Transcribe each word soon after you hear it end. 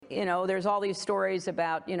there's all these stories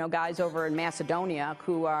about, guys over in Macedonia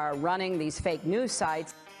who are running these fake news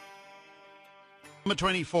sites. Number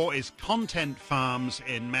 24 is content farms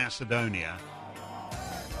in Macedonia.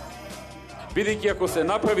 Бидејќи ако се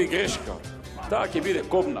направи грешка, таа ќе биде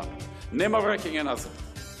кобна. Нема враќање назад.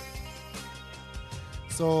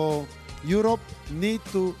 So Europe need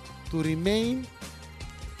to remain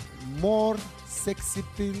more sexy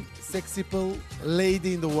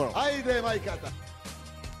lady in the world. Ајде, мајката!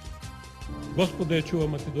 Господа ја чува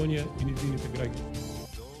Македонија и низините граѓани.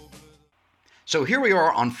 So here we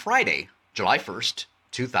are on Friday, July 1st,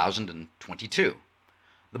 2022.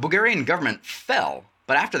 The Bulgarian government fell,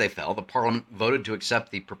 but after they fell, the parliament voted to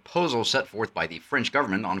accept the proposal set forth by the French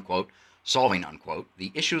government on, quote, solving, unquote,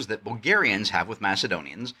 the issues that Bulgarians have with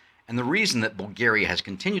Macedonians and the reason that Bulgaria has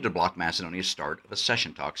continued to block Macedonia's start of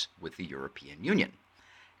accession talks with the European Union.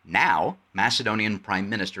 Now, Macedonian Prime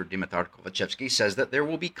Minister Dimitar Kovacevski says that there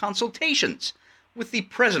will be consultations with the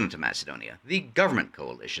President of Macedonia, the government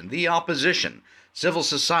coalition, the opposition, civil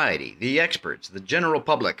society, the experts, the general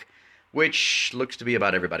public, which looks to be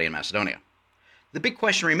about everybody in Macedonia. The big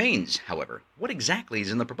question remains, however, what exactly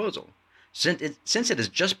is in the proposal? Since it has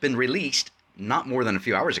just been released not more than a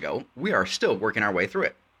few hours ago, we are still working our way through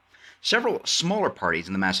it. Several smaller parties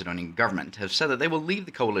in the Macedonian government have said that they will leave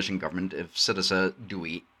the coalition government if Syriza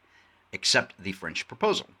DUI accept the French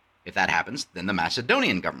proposal. If that happens, then the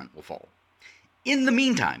Macedonian government will fall. In the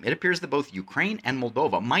meantime, it appears that both Ukraine and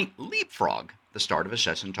Moldova might leapfrog the start of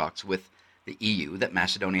accession talks with the EU that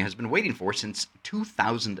Macedonia has been waiting for since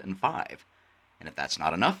 2005. And if that's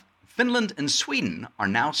not enough, Finland and Sweden are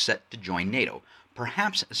now set to join NATO,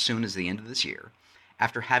 perhaps as soon as the end of this year,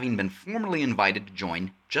 after having been formally invited to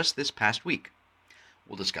join just this past week.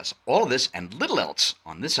 We'll discuss all of this and little else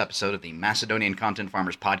on this episode of the Macedonian Content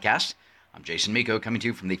Farmers Podcast. I'm Jason Miko, coming to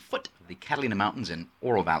you from the foot of the Catalina Mountains in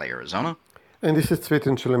Oro Valley, Arizona. And this is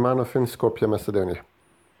Cvetin Čilimanov in Skopje, Macedonia.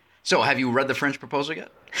 So, have you read the French proposal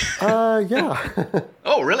yet? Yeah.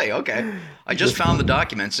 Oh, really? Okay. I just found the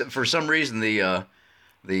documents. For some reason, the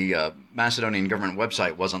Macedonian government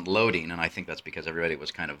website wasn't loading, and I think that's because everybody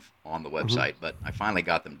was kind of on the website. But I finally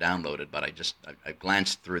got them downloaded, but I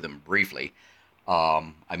glanced through them briefly.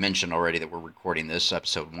 I mentioned already that we're recording this,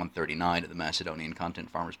 episode 139 of the Macedonian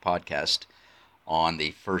Content Farmers Podcast, on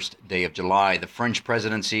the first day of July. The French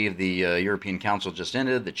presidency of the European Council just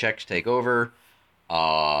ended. The Czechs take over.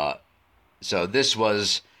 So this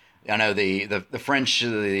was, I know the French,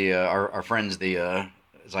 our friends,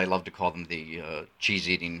 as I love to call them, the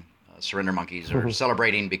cheese-eating surrender monkeys, are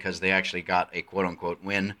celebrating because they actually got a quote-unquote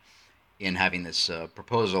win in having this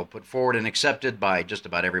proposal put forward and accepted by just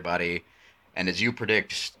about everybody. And as you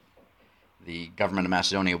predict, the government of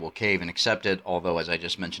Macedonia will cave and accept it, although, as I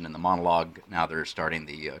just mentioned in the monologue, now they're starting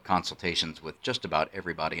the consultations with just about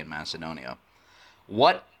everybody in Macedonia.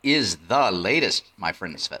 What is the latest, my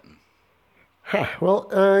friend Cvetin? Well,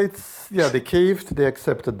 they caved, they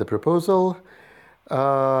accepted the proposal,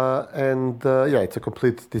 it's a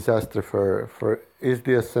complete disaster for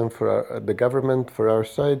SDSM, for the government, for our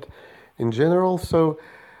side in general. So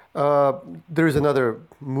there is another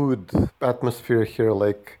mood, atmosphere here,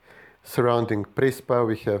 like surrounding Prespa.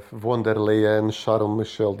 We have von der Leyen, Charles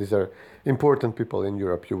Michel. These are important people in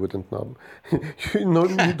Europe. You wouldn't know.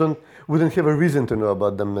 Wouldn't have a reason to know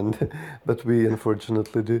about them, but we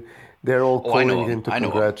unfortunately do. They're all calling in to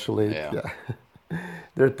congratulate. Yeah.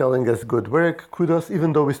 They're telling us good work, kudos,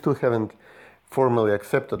 even though we still haven't formally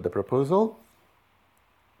accepted the proposal.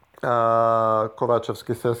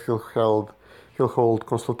 Kovacevski says he'll hold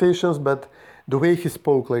consultations, but the way he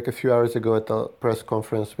spoke like a few hours ago at a press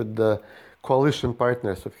conference with the coalition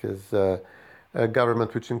partners of his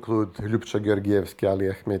government, which include Ljubča Georgievski, Ali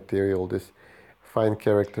Ahmeti, all these fine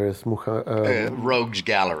characters. Rogues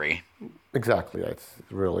Gallery. Exactly, it's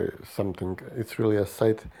really something. It's really a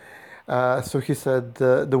sight. So he said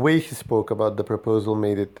the way he spoke about the proposal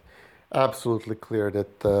made it absolutely clear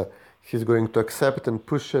that he's going to accept and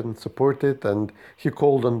push it and support it. And he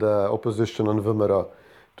called on the opposition on VMRO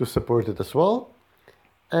to support it as well.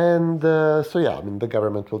 And the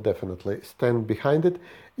government will definitely stand behind it,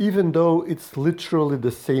 even though it's literally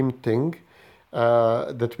the same thing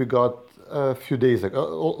that we got a few days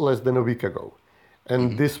ago, less than a week ago.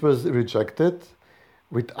 And this was rejected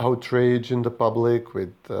with outrage in the public,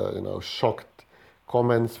 with shocked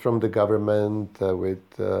comments from the government,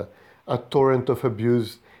 with a torrent of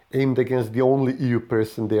abuse aimed against the only EU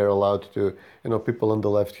person they are allowed to, people on the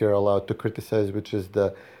left here are allowed to criticize, which is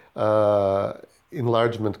the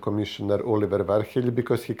enlargement commissioner Oliver Varhelyi,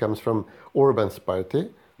 because he comes from Orban's party.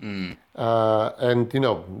 And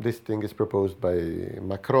this thing is proposed by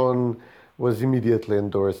Macron, was immediately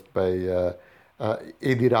endorsed by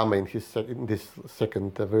Edi Rama in this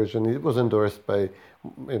second version. It was endorsed by,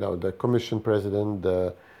 the Commission President,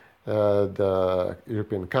 the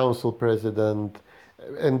European Council President,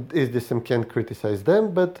 and SDSM can't criticize them,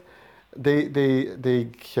 but they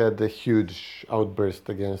had a huge outburst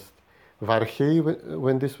against Varhey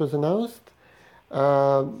when this was announced.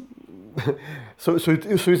 So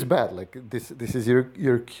it's bad. Like this is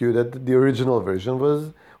your cue that the original version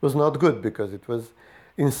was not good because it was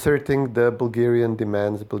inserting the Bulgarian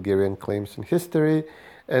demands, Bulgarian claims in history,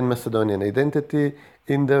 and Macedonian identity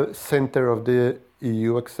in the center of the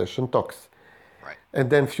EU accession talks. Right. And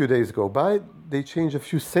then a few days go by, they change a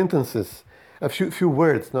few sentences, a few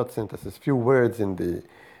words, not sentences, few words in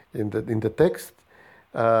the text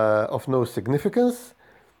of no significance.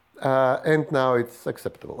 And now it's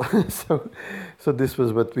acceptable. So this was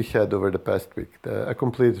what we had over the past week: a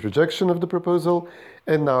complete rejection of the proposal,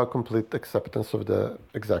 and now a complete acceptance of the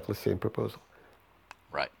exactly same proposal.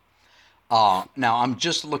 Right. Now I'm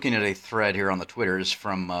just looking at a thread here on the Twitters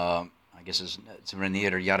from I guess it's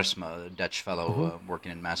Renier Jarsma, a Dutch fellow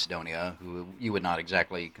working in Macedonia, who you would not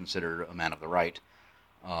exactly consider a man of the right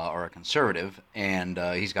or a conservative, and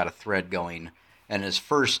he's got a thread going. And his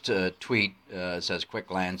first tweet says, "Quick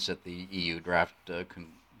glance at the EU draft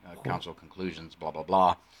council conclusions, blah, blah,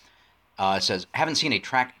 blah." It says, "Haven't seen a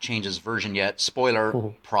track changes version yet.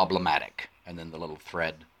 Spoiler, problematic." And then the little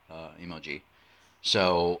thread emoji.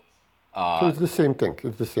 So it's the same thing.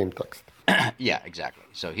 It's the same text. Yeah, exactly.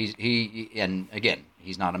 So and again,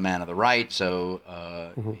 he's not a man of the right. So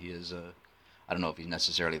he is, I don't know if he's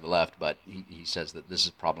necessarily the left, but he says that this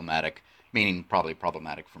is problematic, meaning probably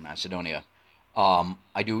problematic for Macedonia.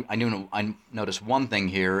 I noticed one thing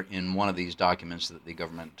here in one of these documents that the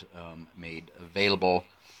government made available,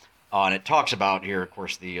 and it talks about here, of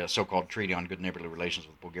course, the so-called Treaty on Good Neighborly Relations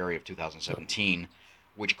with Bulgaria of 2017,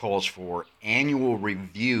 which calls for annual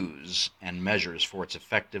reviews and measures for its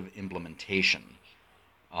effective implementation.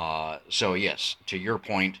 So yes, to your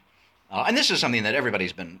point, and this is something that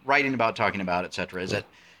everybody's been writing about, talking about, etc., is that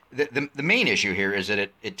the main issue here is that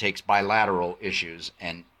it takes bilateral issues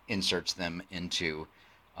and inserts them into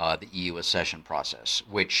the EU accession process,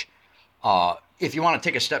 which, if you want to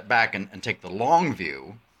take a step back and take the long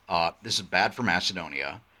view, this is bad for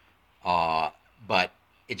Macedonia, but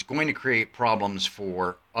it's going to create problems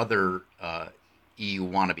for other EU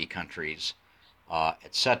wannabe countries,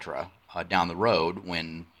 etc., down the road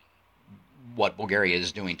when what Bulgaria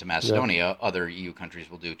is doing to Macedonia, other EU countries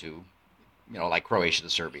will do to, like Croatia to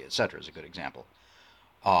Serbia, etc., is a good example,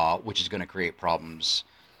 which is going to create problems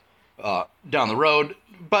down the road.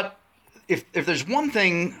 But if there's one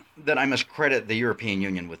thing that I must credit the European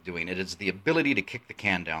Union with doing, it is the ability to kick the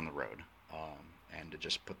can down the road and to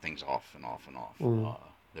just put things off and off and off.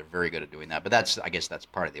 They're very good at doing that. But I guess that's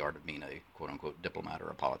part of the art of being a quote-unquote diplomat or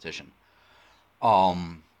a politician.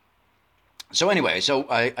 So anyway,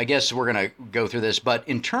 I guess we're going to go through this. But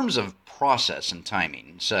in terms of process and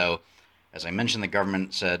timing, so as I mentioned, the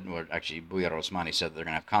government said, or actually Bujar Osmani said, they're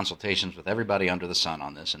going to have consultations with everybody under the sun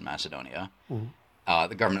on this in Macedonia.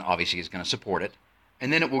 The government obviously is going to support it.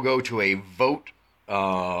 And then it will go to a vote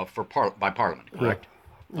by Parliament, correct? Yeah.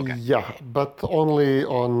 Okay. Yeah, but only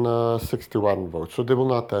on 61 votes. So they will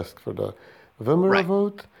not ask for the Weimar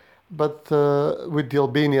vote. But with the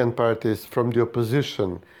Albanian parties from the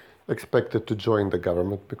opposition expected to join the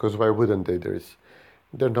government, because why wouldn't they?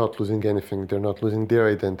 They're not losing anything. They're not losing their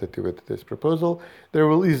identity with this proposal. They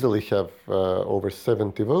will easily have over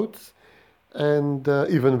 70 votes, and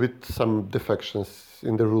even with some defections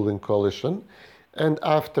in the ruling coalition. And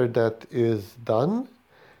after that is done,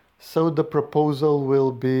 so the proposal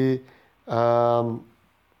will become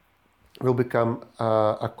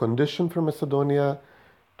a condition for Macedonia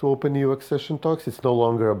to open EU accession talks. It's no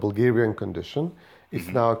longer a Bulgarian condition. It's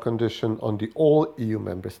now a condition on the all EU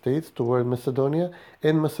member states toward Macedonia,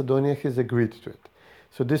 and Macedonia has agreed to it.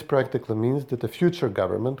 So this practically means that the future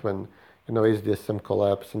government, when SDSM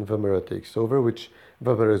collapses and Weimar takes over, which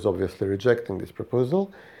Weimar is obviously rejecting this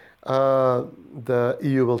proposal, the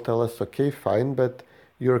EU will tell us, okay, fine, but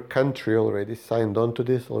your country already signed on to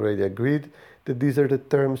this, already agreed that these are the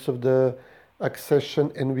terms of the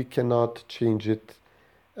accession, and we cannot change it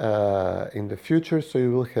in the future, so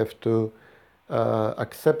you will have to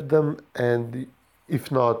accept them, and if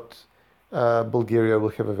not, Bulgaria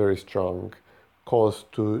will have a very strong cause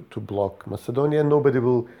to block Macedonia. Nobody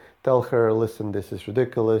will tell her, listen, this is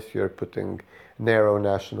ridiculous, you're putting narrow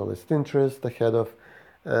nationalist interest ahead of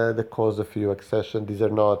the cause of EU accession. These are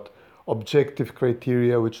not objective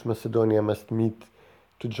criteria which Macedonia must meet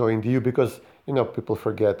to join the EU, because, people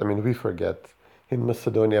forget, we forget in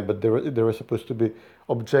Macedonia, but there were supposed to be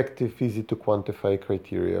objective, easy to quantify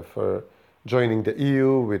criteria for joining the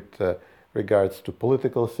EU with regards to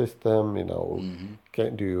political system. You know,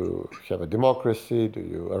 do you have a democracy? Do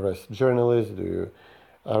you arrest journalists? Do you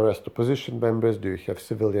arrest opposition members? Do you have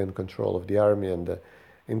civilian control of the army and the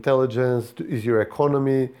intelligence? Is your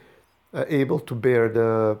economy able to bear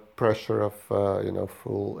the pressure of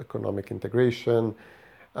full economic integration,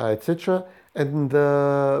 etc.? And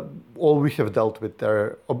all we have dealt with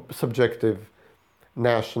are subjective,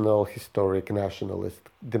 national, historic, nationalist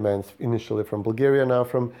demands, initially from Bulgaria, now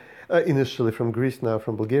from initially from Greece, now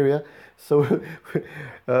from Bulgaria. So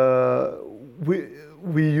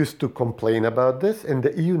we used to complain about this, and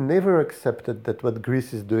the EU never accepted that what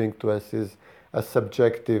Greece is doing to us is a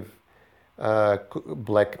subjective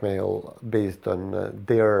blackmail based on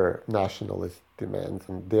their nationalist demands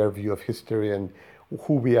and their view of history and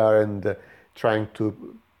who we are, and trying to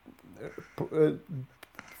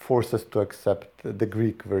force us to accept the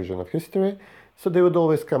Greek version of history. So they would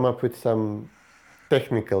always come up with some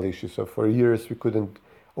technical issues. So for years we couldn't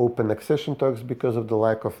open accession talks because of the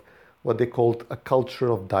lack of what they called a culture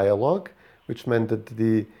of dialogue, which meant that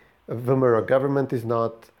the VMRO government is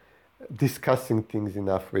not discussing things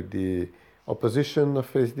enough with the opposition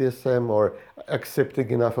of SDSM or accepting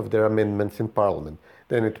enough of their amendments in parliament.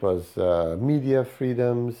 Then it was media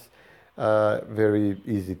freedoms, very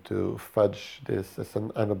easy to fudge this as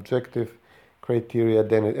an unobjective criteria.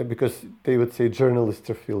 Then because they would say journalists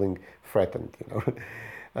are feeling threatened,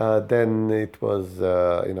 then it was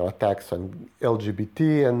attacks on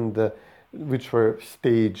LGBT and which were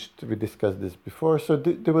staged. We discussed this before, so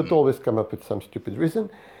they would always come up with some stupid reason.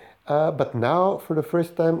 But now, for the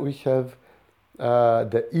first time, we have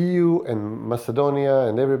the EU and Macedonia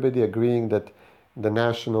and everybody agreeing that the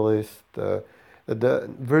nationalist, the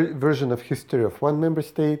version of history of one member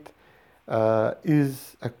state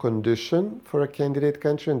is a condition for a candidate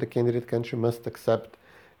country, and the candidate country must accept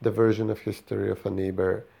the version of history of a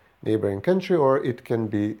neighboring country, or it can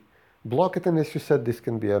be blocked. And as you said, this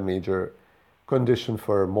can be a major condition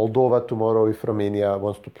for Moldova tomorrow if Romania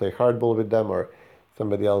wants to play hardball with them, or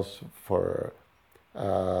somebody else for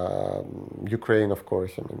Ukraine, of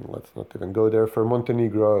course. I mean, let's not even go there. For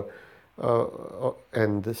Montenegro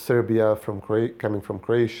and Serbia coming from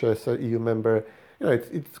Croatia as an EU member,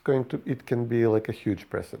 it can be like a huge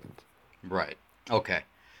precedent. Right. Okay.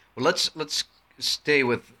 Well, let's stay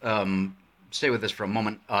with this for a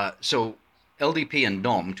moment. So LDP and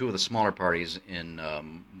DOM, two of the smaller parties in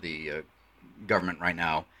the government right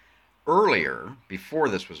now, earlier, before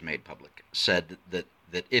this was made public, said that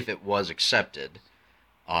if it was accepted,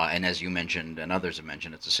 and as you mentioned and others have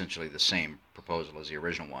mentioned, it's essentially the same proposal as the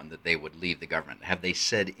original one, that they would leave the government. Have they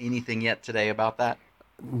said anything yet today about that?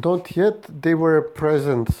 Not yet. They were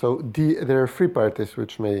present. So there are three parties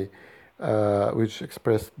which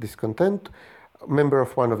expressed discontent. A member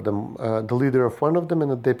of one of them, the leader of one of them,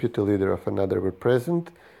 and a deputy leader of another were present.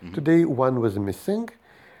 Mm-hmm. Today, one was missing.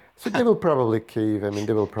 So they will probably cave. I mean,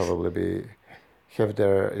 they will probably have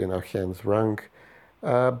their hands wrung.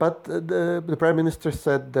 But the prime minister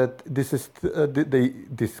said that this is they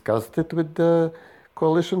discussed it with the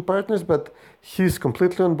coalition partners, but he's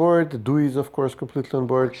completely on board. Dewey is, of course, completely on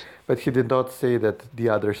board, but he did not say that the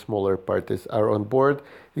other smaller parties are on board.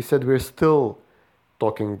 He said we're still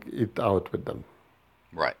talking it out with them.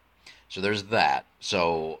 Right. So there's that.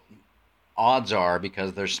 So odds are,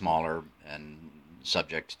 because they're smaller and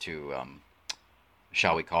subject to,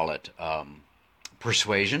 shall we call it,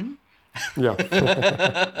 persuasion? Yeah.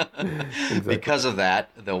 Exactly. Because of that,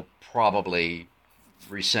 they'll probably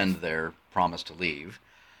rescind their promise to leave.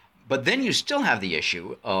 But then you still have the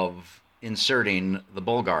issue of inserting the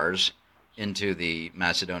Bulgars into the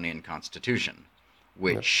Macedonian constitution,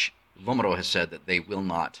 which VMRO has said that they will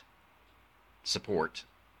not support.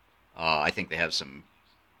 I think they have some.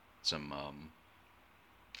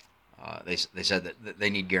 They said that they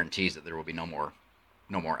need guarantees that there will be no more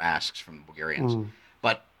asks from the Bulgarians.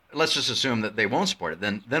 But let's just assume that they won't support it.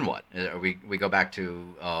 Then what? We go back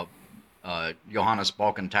to Johannes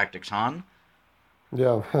Balkan Tactics Han?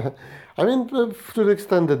 Yeah. I mean, to the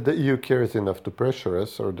extent that the EU cares enough to pressure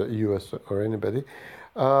us, or the US or anybody,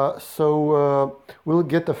 so we'll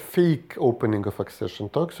get a fake opening of accession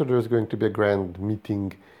talks. So there's going to be a grand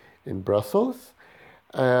meeting in Brussels.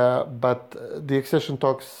 But the accession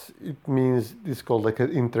talks, it means it's called like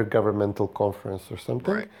an intergovernmental conference or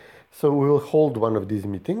something. Right. So we will hold one of these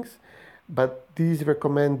meetings, but these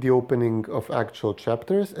recommend the opening of actual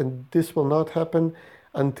chapters, and this will not happen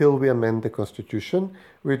until we amend the constitution,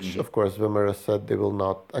 which of course VMRO said they will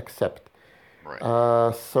not accept.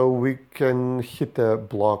 Right. So we can hit a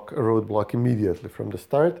roadblock immediately from the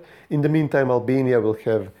start. In the meantime, Albania will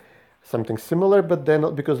have something similar, but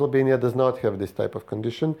then because Albania does not have this type of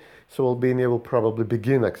condition, so Albania will probably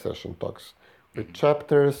begin accession talks with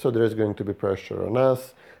chapters, so there's going to be pressure on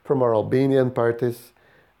us from our Albanian parties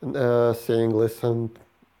saying, listen,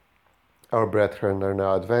 our brethren are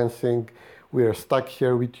now advancing, we are stuck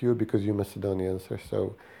here with you because you Macedonians are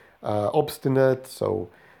so obstinate, so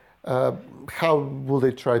how will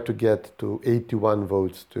they try to get to 81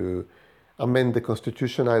 votes to amend the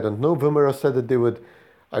constitution? I don't know. Vomero said that they would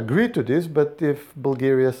agree to this, but if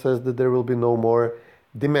Bulgaria says that there will be no more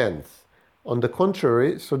demands. On the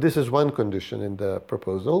contrary, so this is one condition in the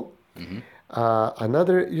proposal.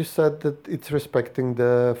 Another, you said that it's respecting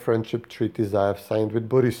the friendship treaties I have signed with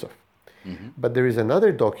Borisov. But there is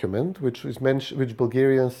another document which is mentioned, which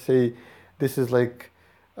Bulgarians say this is like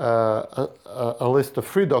a list of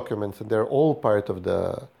 3 documents, and they're all part of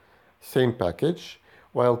the same package,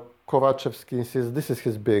 while Kovachevsky says this is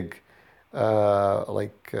his big,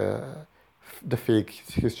 the fake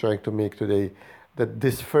he's trying to make today, that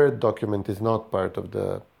this third document is not part of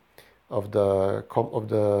the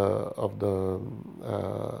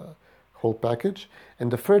whole package.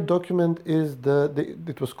 And the third document is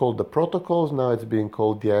it was called the protocols. Now it's being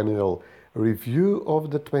called the annual review of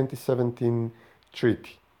the 2017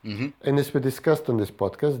 treaty. And as we discussed on this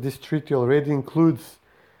podcast, this treaty already includes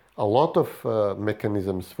a lot of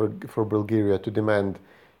mechanisms for Bulgaria to demand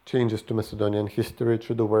changes to Macedonian history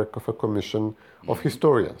through the work of a commission of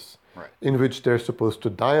historians, in which they're supposed to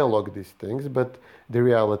dialogue these things, but the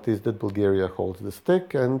reality is that Bulgaria holds the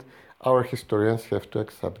stick and our historians have to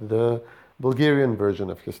accept the Bulgarian version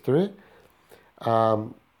of history.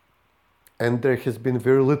 And there has been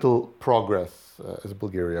very little progress, as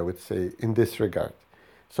Bulgaria would say, in this regard.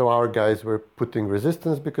 So our guys were putting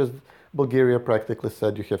resistance because Bulgaria practically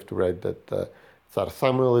said you have to write that Tsar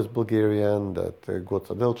Samuel is Bulgarian, that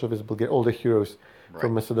Goca Delchev is Bulgarian, all the heroes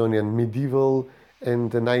from Macedonian medieval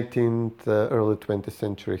and the 19th, early 20th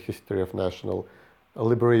century history of national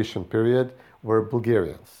liberation period were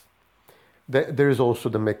Bulgarians. There is also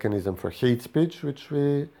the mechanism for hate speech, which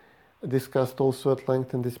we discussed also at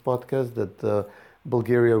length in this podcast, that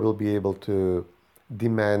Bulgaria will be able to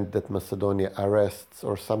demand that Macedonia arrests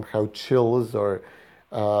or somehow chills or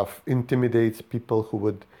intimidates people who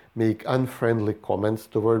would make unfriendly comments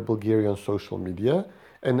toward Bulgaria on social media.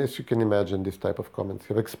 And as you can imagine, this type of comments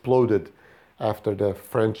have exploded after the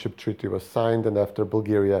friendship treaty was signed and after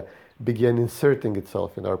Bulgaria began inserting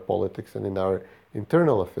itself in our politics and in our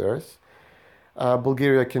internal affairs.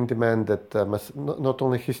 Bulgaria can demand that not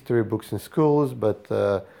only history books in schools, but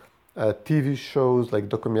TV shows like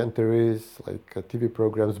documentaries, like TV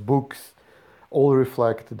programs, books, all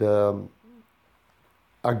reflect the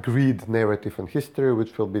agreed narrative on history,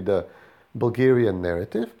 which will be the Bulgarian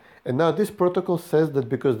narrative. And now this protocol says that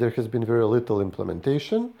because there has been very little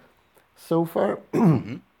implementation so far,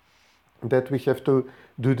 that we have to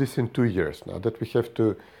do this in 2 years now, that we have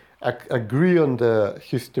to agree on the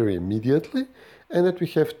history immediately, and that we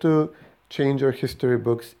have to change our history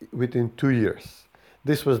books within 2 years.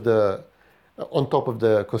 This was on top of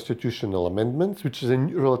the constitutional amendments, which is a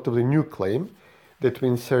relatively new claim, that we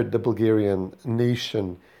insert the Bulgarian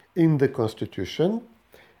nation in the constitution,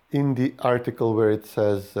 in the article where it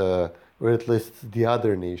says, where it lists the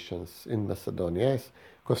other nations in Macedonia as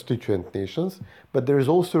constituent nations. But there is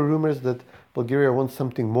also rumors that Bulgaria wants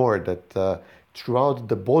something more, that throughout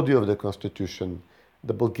the body of the constitution,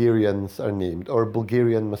 the Bulgarians are named, or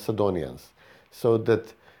Bulgarian Macedonians, so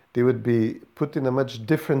that they would be put in a much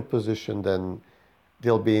different position than the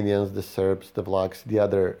Albanians, the Serbs, the Vlachs, the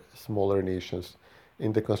other smaller nations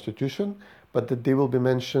in the constitution, but that they will be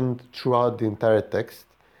mentioned throughout the entire text.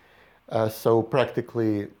 So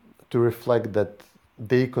practically to reflect that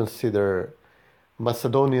they consider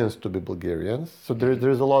Macedonians to be Bulgarians. So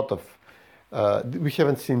there's a lot of, we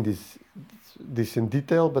haven't seen this in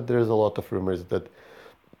detail, but there's a lot of rumors that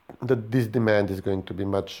this demand is going to be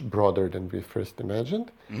much broader than we first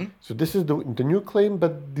imagined. So this is the new claim,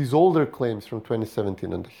 but these older claims from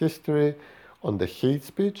 2017 on the history, on the hate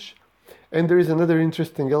speech. And there is another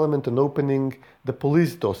interesting element on opening the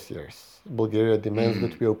police dossiers. Bulgaria demands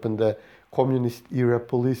that we open the communist era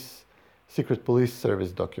secret police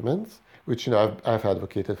service documents, which I've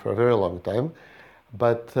advocated for a very long time.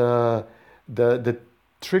 But the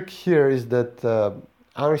trick here is that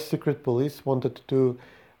our secret police wanted to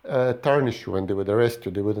tarnish you when they would arrest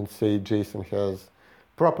you. They wouldn't say Jason has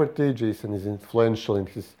property, Jason is influential in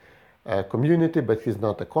his community, but he's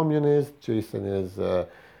not a communist. Jason is,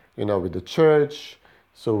 with the church,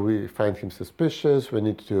 so we find him suspicious. We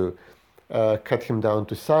need to cut him down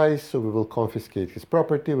to size, so we will confiscate his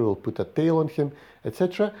property, we will put a tail on him,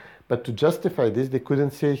 etc. But to justify this, they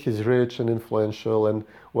couldn't say he's rich and influential and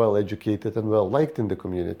well-educated and well-liked in the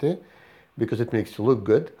community, because it makes you look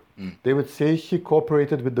good. They would say he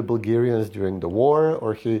cooperated with the Bulgarians during the war,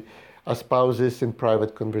 or he espouses in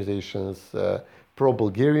private conversations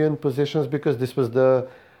pro-Bulgarian positions, because this was the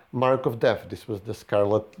mark of death. This was the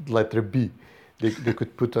scarlet letter B they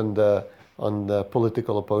could put on the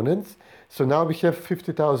political opponents. So now we have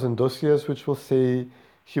 50,000 dossiers which will say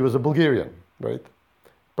he was a Bulgarian, right?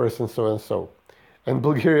 Person so-and-so. And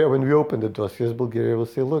Bulgaria, when we open the dossiers, Bulgaria will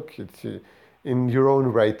say, look, it's in your own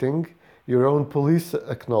writing, your own police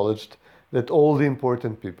acknowledged that all the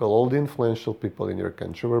important people, all the influential people in your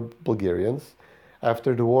country were Bulgarians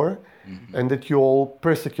after the war, and that you all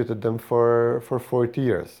persecuted them for 40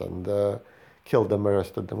 years and killed them,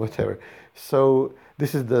 arrested them, whatever. So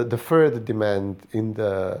this is the third demand in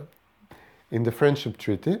the friendship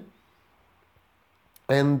treaty.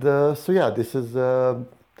 And this is a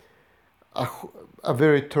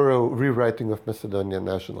very thorough rewriting of Macedonian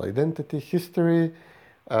national identity, history,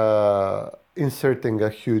 inserting a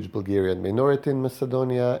huge Bulgarian minority in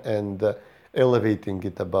Macedonia and elevating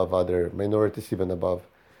it above other minorities, even above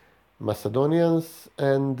Macedonians.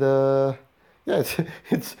 And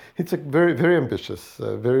it's a very, very ambitious,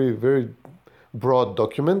 very, very broad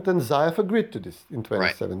document. And Zaev agreed to this in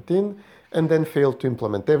 2017 and then failed to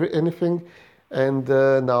implement anything. And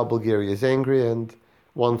now Bulgaria is angry and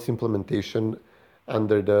wants implementation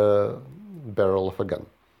under the barrel of a gun.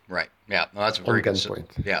 Right. Yeah. No, that's a very good point.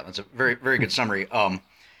 Yeah, that's a very, very good summary.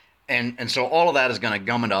 And so all of that is going to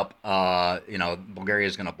gum it up. Bulgaria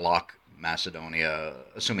is going to block Macedonia,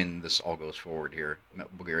 assuming this all goes forward here.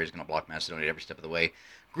 Bulgaria is going to block Macedonia every step of the way.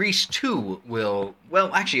 Greece too will.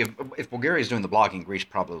 Well, actually, if Bulgaria is doing the blocking, Greece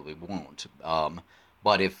probably won't.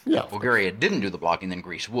 But if Bulgaria didn't do the blocking, then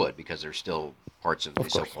Greece would, because there's still parts of the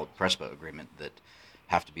so-called Prespa agreement that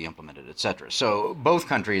have to be implemented, etc. So both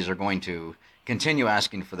countries are going to continue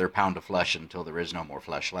asking for their pound of flesh until there is no more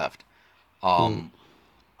flesh left.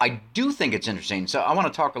 I do think it's interesting. So I want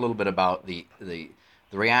to talk a little bit about the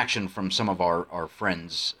reaction from some of our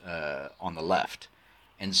friends on the left.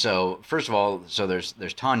 And so, first of all,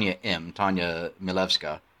 there's Tanya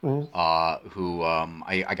Milevska, who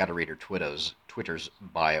I got to read her Twitter's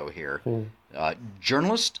bio here.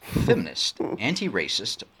 Journalist, feminist,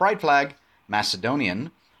 anti-racist, pride flag,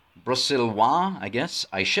 Macedonian, Bruxellois, I guess.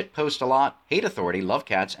 I shitpost a lot, hate authority, love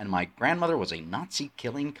cats, and my grandmother was a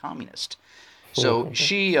Nazi-killing communist. So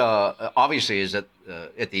she obviously is at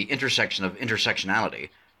the intersection of intersectionality,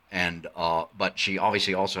 and but she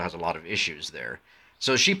obviously also has a lot of issues there.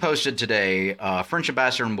 So she posted today, French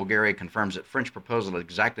ambassador in Bulgaria confirms that French proposal is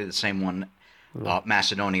exactly the same one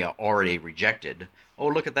Macedonia already rejected. Oh,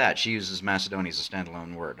 look at that. She uses Macedonia as a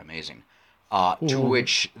standalone word. Amazing. To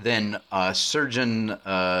which then Sergeant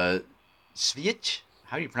Cvic,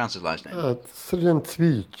 how do you pronounce his last name? Sergeant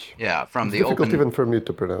Cvic. Yeah, from the difficult open... even for me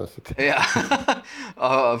to pronounce it.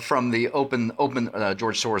 Yeah, from the open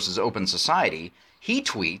George Soros's Open Society, he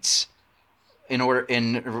tweets in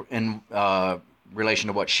relation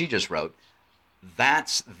to what she just wrote.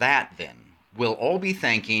 That's that then. We'll all be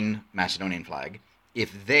thanking Macedonian flag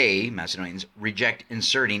if they, Macedonians, reject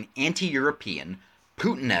inserting anti-European,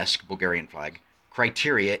 Putin-esque Bulgarian flag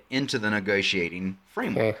criteria into the negotiating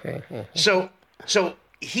framework. So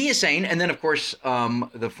he is saying, and then of course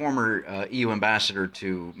the former EU ambassador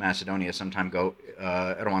to Macedonia some time ago,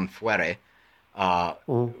 Erwan Fuere,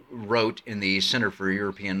 wrote in the Center for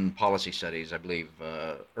European Policy Studies, I believe,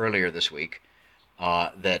 earlier this week,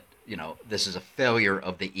 that this is a failure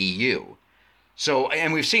of the EU. So,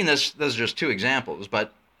 and we've seen this. Those are just two examples,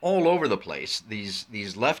 but all over the place, these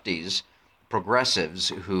lefties, progressives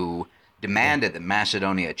who demanded that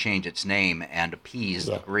Macedonia change its name and appease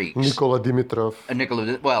the Greeks. Nikola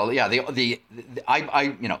Dimitrov. Well, yeah,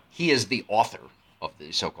 he is the author of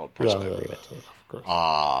the so-called Prespa agreement. Of course.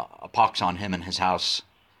 A pox on him and his house.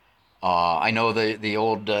 I know the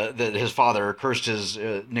old his father cursed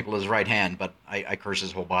Nicola's right hand, but I curse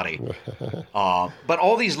his whole body. But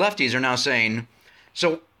all these lefties are now saying.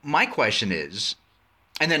 So my question is,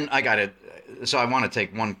 and then I want to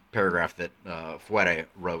take one paragraph that Fuere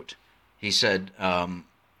wrote. He said,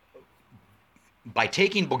 by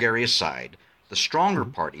taking Bulgaria's side, the stronger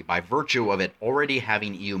party, by virtue of it already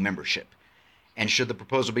having EU membership, and should the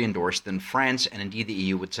proposal be endorsed, then France and indeed the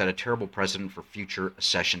EU would set a terrible precedent for future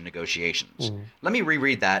accession negotiations. Let me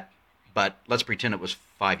reread that, but let's pretend it was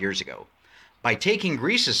 5 years ago. By taking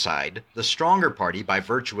Greece's side, the stronger party, by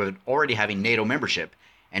virtue of it already having NATO membership,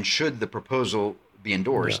 and should the proposal be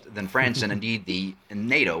endorsed, then France and indeed the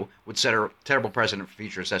NATO would set a terrible precedent for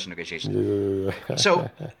future accession negotiations. So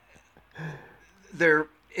they're,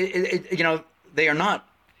 they are not,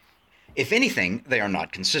 if anything, they are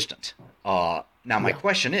not consistent. Now, my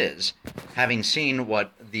question is, having seen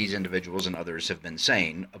what these individuals and others have been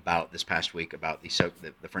saying about this past week about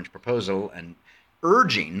the French proposal and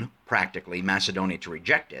urging practically Macedonia to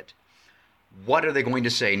reject it, what are they going to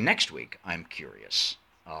say next week? I'm curious.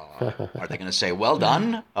 Are they going to say, well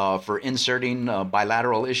done for inserting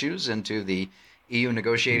bilateral issues into the EU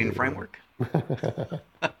negotiating framework?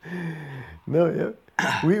 No,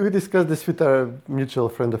 yeah. We discussed this with our mutual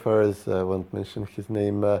friend of ours, I won't mention his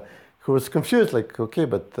name, who was confused, like, okay,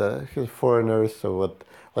 but he's a foreigner, so what?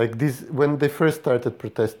 Like this, when they first started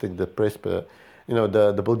protesting the Prespa,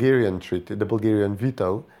 the Bulgarian treaty, the Bulgarian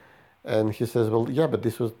veto, and he says, well, yeah, but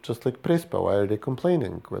this was just like Prespa. Why are they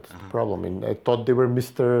complaining? What's the problem? And I thought they were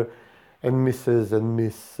Mr. and Mrs. and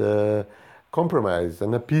Miss compromise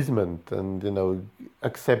and appeasement and,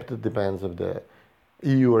 accept the demands of the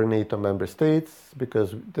EU or NATO member states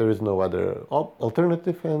because there is no other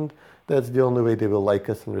alternative, and that's the only way they will like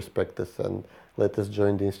us and respect us and let us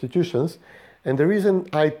join the institutions. And the reason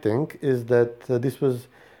I think is that this was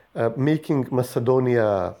making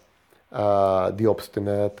Macedonia the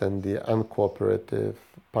obstinate and the uncooperative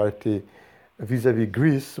party vis-a-vis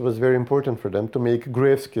Greece was very important for them to make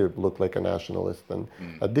Gruevski look like a nationalist and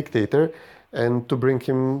a dictator, and to bring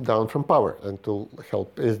him down from power and to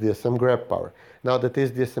help SDSM grab power. Now that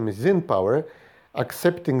SDSM is in power,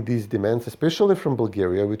 accepting these demands, especially from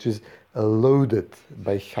Bulgaria, which is loaded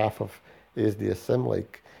by half of SDSM,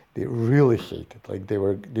 like they really hate it. Like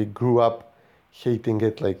they grew up hating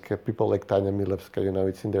it, like people like Tanya Milevska,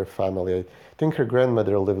 it's in their family. I think her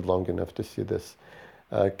grandmother lived long enough to see this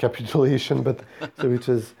capitulation, but so which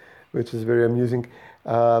is very amusing.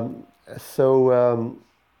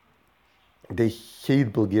 They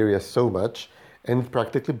hate Bulgaria so much, and it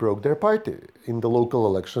practically broke their party. In the local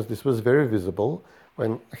elections, this was very visible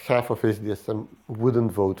when half of SDSM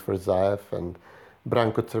wouldn't vote for Zaev, and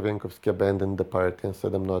Branko Crvenkovski abandoned the party and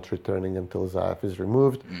said, I'm not returning until Zaev is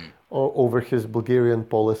removed, or over his Bulgarian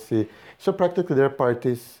policy. So practically their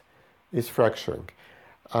party is fracturing.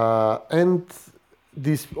 And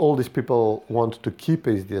all these people want to keep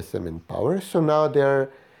SDSM in power, so now they're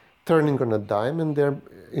turning on a dime, and they're,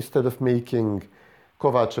 instead of making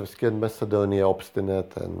Kovachevsky and Macedonia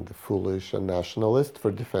obstinate and foolish and nationalist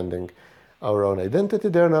for defending our own identity,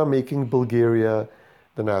 they're now making Bulgaria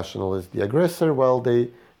the nationalist, the aggressor, while they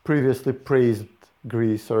previously praised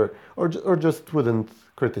Greece or just wouldn't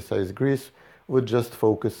criticize Greece, would just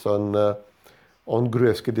focus on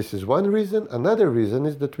Gruevski. This is one reason. Another reason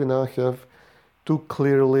is that we now have two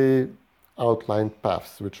clearly outlined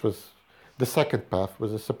paths, which was the second path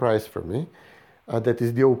was a surprise for me. That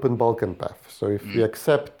is the open Balkan path. So if we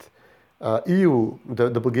accept EU,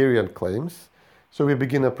 the Bulgarian claims, so we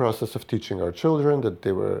begin a process of teaching our children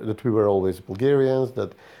that we were always Bulgarians,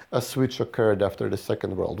 that a switch occurred after the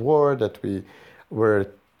Second World War, that we were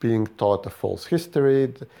being taught a false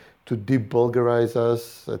history, to de-Bulgarize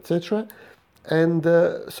us, etc. And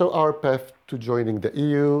so our path to joining the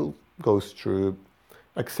EU goes through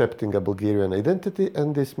accepting a Bulgarian identity,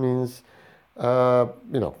 and this means,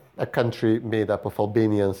 a country made up of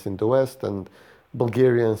Albanians in the west and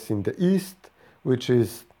Bulgarians in the east, which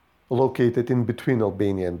is located in between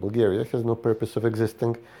Albania and Bulgaria. It has no purpose of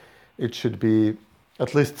existing. It should be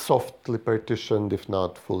at least softly partitioned, if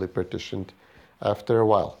not fully partitioned, after a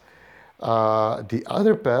while. The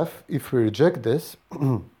other path, if we reject this,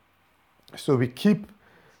 so we keep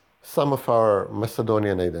some of our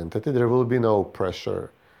Macedonian identity, there will be no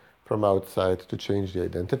pressure from outside to change the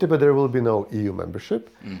identity, but there will be no EU membership.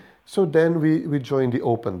 So then we join the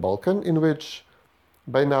Open Balkan, in which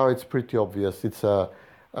by now it's pretty obvious it's a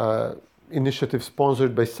initiative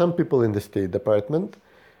sponsored by some people in the State Department.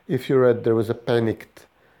 If you read, there was a panicked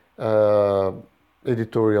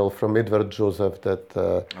editorial from Edward Joseph that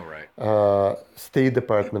State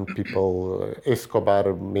Department people,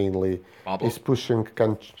 Escobar mainly, is pushing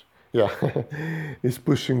is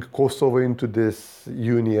pushing Kosovo into this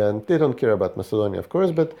union. They don't care about Macedonia, of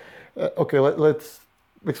course, but let's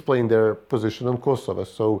explain their position on Kosovo.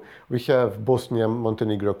 So we have Bosnia,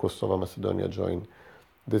 Montenegro, Kosovo, Macedonia join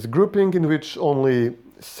this grouping, in which only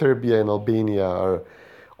Serbia and Albania are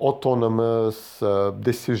autonomous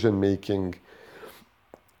decision-making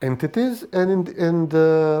entities, and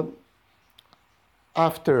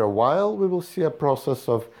after a while we will see a process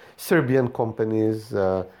of Serbian companies,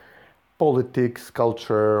 politics,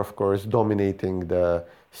 culture, of course, dominating the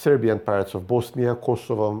Serbian parts of Bosnia,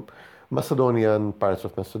 Kosovo, Macedonian parts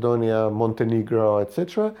of Macedonia, Montenegro,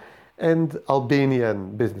 etc., and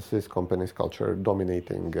Albanian businesses, companies, culture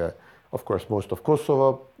dominating, of course, most of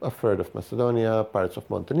Kosovo, a third of Macedonia, parts of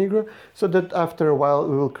Montenegro, so that after a while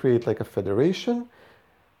we will create like a federation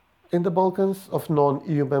in the Balkans of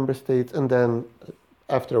non-EU member states, and then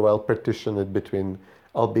after a while partition it between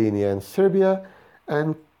Albania and Serbia,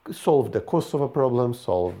 and solve the Kosovo problem,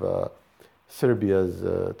 solve Serbia's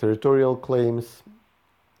territorial claims,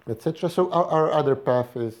 etc. So our other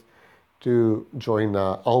path is to join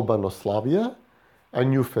Albanoslavia, a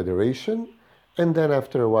new federation, and then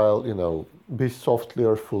after a while, be softly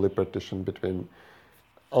or fully partitioned between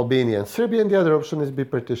Albania and Serbia, and the other option is be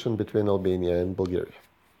partitioned between Albania and Bulgaria.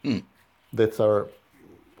 That's our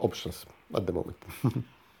options at the moment.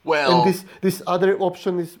 Well, and this other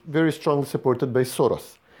option is very strongly supported by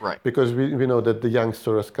Soros. Right. Because we know that the young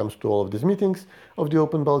Soros comes to all of these meetings of the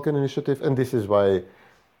Open Balkan Initiative, and this is why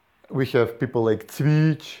we have people like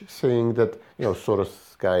Cvic saying that,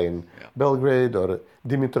 Soros guy in Belgrade, or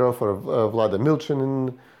Dimitrov, or Vlada Milchin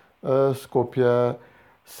in Skopje,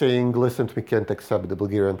 saying, listen, we can't accept the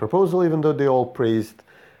Bulgarian proposal, even though they all praised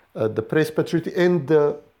the press patriotic and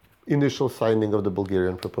the initial signing of the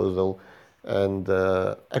Bulgarian proposal, and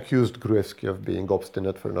accused Gruevski of being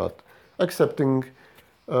obstinate for not accepting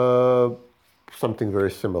something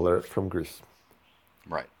very similar from Greece.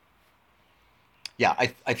 Right. Yeah,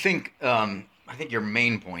 I think your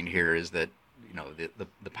main point here is that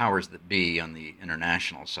the powers that be on the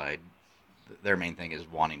international side, their main thing is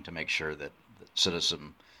wanting to make sure that Syriza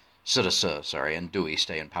and Dewey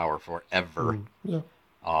stay in power forever.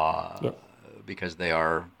 Because they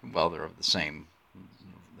are, they're of the same,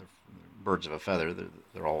 they're birds of a feather.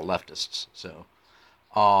 They're all leftists. So,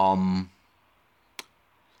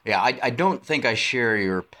 I don't think I share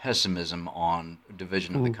your pessimism on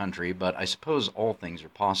division of the country, but I suppose all things are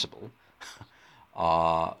possible.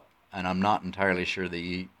 And I'm not entirely sure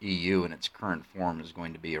the EU in its current form is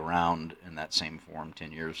going to be around in that same form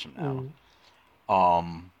 10 years from now.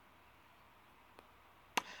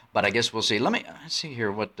 But I guess we'll see. Let's see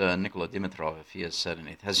here what Nikola Dimitrov, if he has said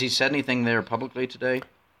anything. Has he said anything there publicly today?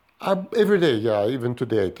 Every day, even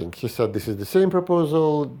today, I think. He said this is the same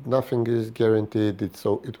proposal, nothing is guaranteed, it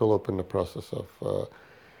will open the process of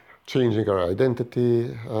changing our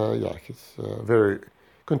identity. He's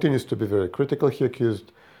continues to be very critical.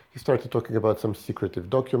 He started talking about some secretive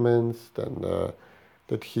documents, then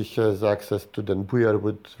that he has access to, then Bujar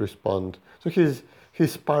would respond. So he's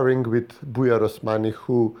sparring with Bujar Osmani,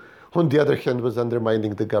 who, on the other hand, was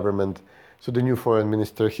undermining the government. So the new foreign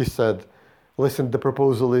minister, he said, listen, the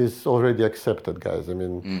proposal is already accepted, guys. I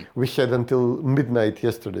mean, we had until midnight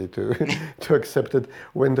yesterday to accept it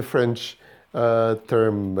when the French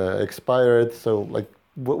term expired. So,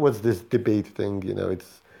 what's this debate thing?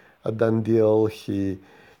 It's a done deal. He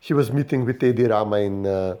was meeting with Edi Rama in,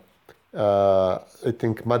 I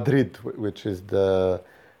think, Madrid, which is the...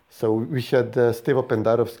 So we had Stevo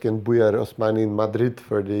Pendarovski and Bujar Osmani in Madrid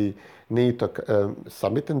for the NATO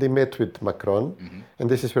summit, and they met with Macron. And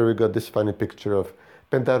this is where we got this funny picture of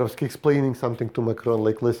Pendarovski explaining something to Macron,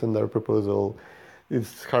 like, listen, our proposal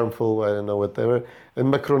is harmful, I don't know, whatever.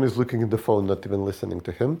 And Macron is looking at the phone, not even listening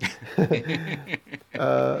to him.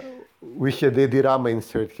 We had Edi Rama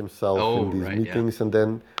insert himself in these meetings, and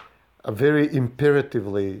then very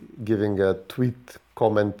imperatively giving a tweet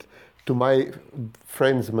comment to my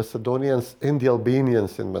friends Macedonians and the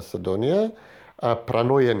Albanians in Macedonia,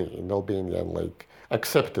 pranojeni in Albanian,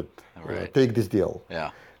 accepted, take this deal.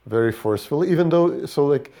 Very forcefully, even though,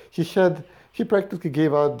 he practically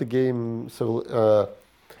gave out the game. So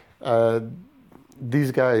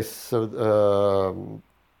these guys,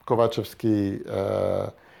 Kovacevski,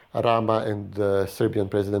 Rama, and Serbian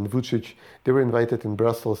President Vučić, they were invited in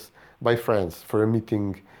Brussels by France for a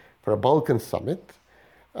meeting, for a Balkan summit.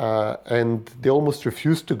 And they almost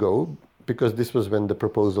refused to go because this was when the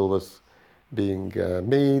proposal was being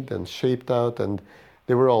made and shaped out, and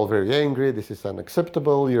they were all very angry. This is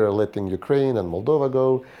unacceptable. You're letting Ukraine and Moldova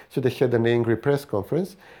go. So they had an angry press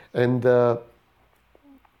conference, and sorry,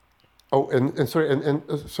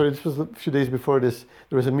 this was a few days before this.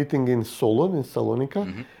 There was a meeting in Solon, in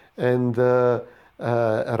Salonika, and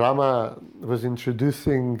Rama was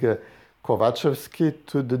introducing Kovacevski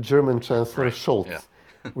to the German Chancellor Scholz.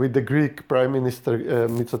 With the Greek Prime Minister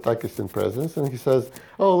Mitsotakis in presence, and he says,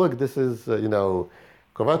 "Oh, look, this is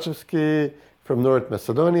Kovacevski from North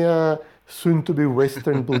Macedonia, soon to be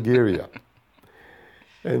Western Bulgaria."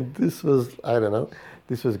 And this was,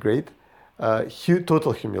 this was great,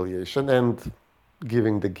 total humiliation and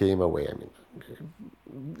giving the game away. I mean,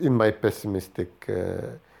 in my pessimistic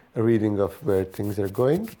a reading of where things are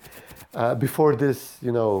going. Before this,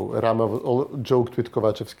 Rama joked with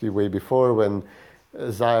Kovachevsky way before when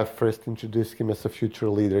Zaev first introduced him as a future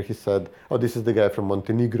leader. He said, "Oh, this is the guy from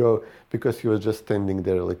Montenegro," because he was just standing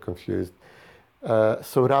there like confused.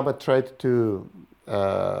 So Rama tried to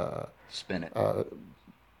Spin it.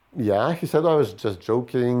 yeah, he said, "I was just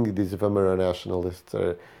joking. These VMRO nationalists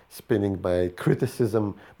are spinning my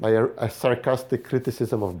criticism, a sarcastic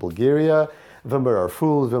criticism of Bulgaria. VMRO are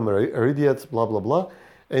fools, VMRO are idiots, blah, blah, blah."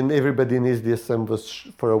 And everybody in SDSM was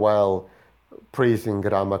for a while praising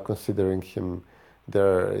Rama, considering him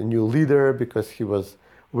their new leader because he was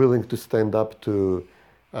willing to stand up to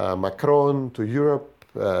Macron, to Europe.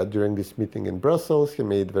 During this meeting in Brussels, he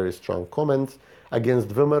made very strong comments against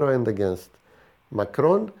VMRO and against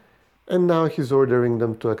Macron. And now he's ordering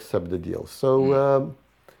them to accept the deal. So,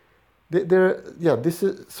 I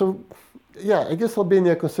guess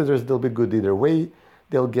Albania considers they'll be good either way.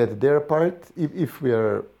 They'll get their part. If we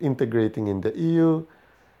are integrating in the EU,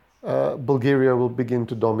 Bulgaria will begin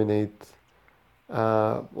to dominate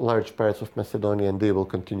large parts of Macedonia, and they will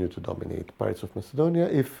continue to dominate parts of Macedonia.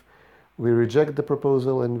 If we reject the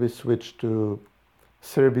proposal and we switch to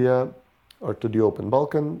Serbia or to the open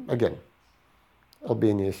Balkan, again,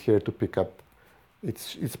 Albania is here to pick up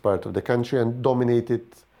its part of the country and dominate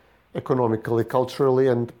it economically, culturally,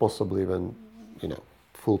 and possibly even,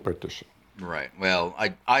 full partition. Right. Well,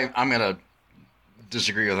 I'm going to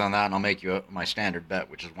disagree with on that, and I'll make you my standard bet,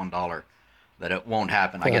 which is $1, that it won't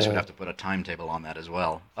happen. I guess we'd have to put a timetable on that as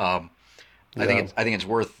well. I think it's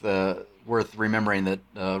worth remembering that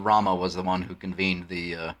Rama was the one who convened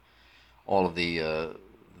all of the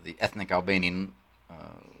ethnic Albanian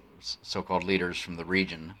so-called leaders from the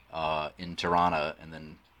region in Tirana, and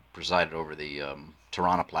then presided over the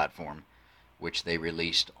Tirana platform, which they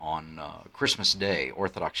released on Christmas Day,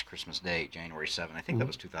 Orthodox Christmas Day, January 7th. I think that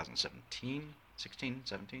was 2017, 16,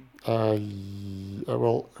 17?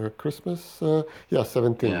 Christmas?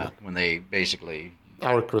 17. Yeah, when they basically...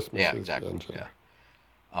 Our Christmas. Yeah, exactly. Yeah.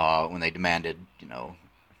 When they demanded,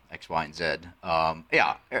 X, Y, and Z.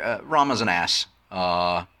 Rama's an ass.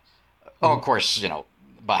 Of course,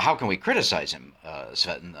 but how can we criticize him,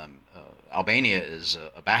 Svetlin? Albania is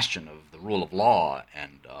a bastion of the rule of law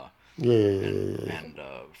and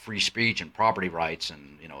free speech and property rights,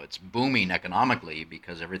 and it's booming economically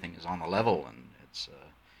because everything is on the level, and it's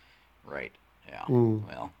right. Yeah.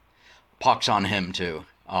 Well, pox on him too.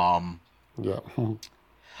 I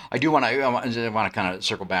do want to kind of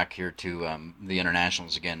circle back here to the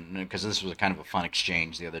internationals again, because this was a kind of a fun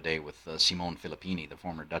exchange the other day with Simone Filippini, the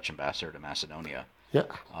former Dutch ambassador to Macedonia. Yeah.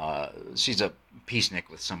 She's a peacenik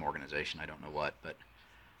with some organization, I don't know what, but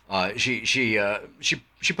she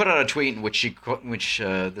put out a tweet in which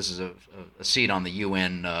this is a seat on the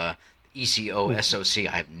UN ECOSOC.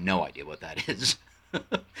 I have no idea what that is.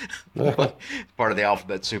 But part of the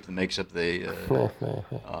alphabet soup that makes up the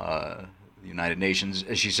United Nations.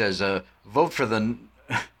 She says, vote for the...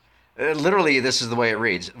 literally, this is the way it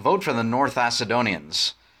reads. Vote for the North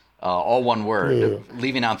Macedonians. All one word,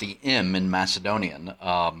 leaving out the M in Macedonian.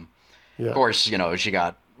 Of course, she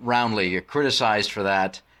got roundly criticized for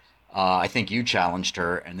that. I think you challenged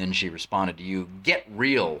her, and then she responded to you, "Get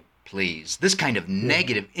real, please. This kind of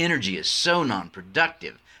negative energy is so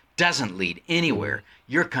non-productive, doesn't lead anywhere.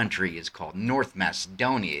 Your country is called North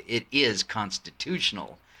Macedonia. It is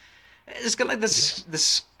constitutional." It's got like this.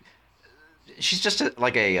 She's just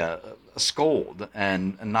like a scold,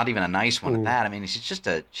 and not even a nice one at that. I mean,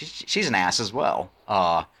 she's an ass as well.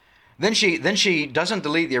 Then she doesn't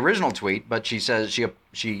delete the original tweet, but she says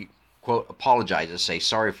she quote apologizes, say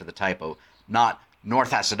sorry for the typo, not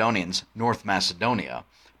North Macedonians, North Macedonia.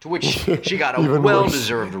 To which she got a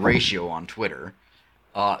well-deserved ratio on Twitter.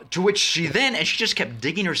 To which she just kept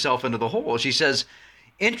digging herself into the hole. She says,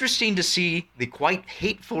 "Interesting to see the quite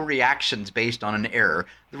hateful reactions based on an error,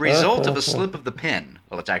 the result of a slip of the pen."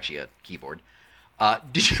 Well, it's actually a keyboard.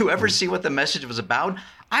 "Did you ever see what the message was about?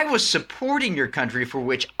 I was supporting your country for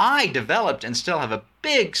which I developed and still have a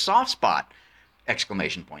big soft spot!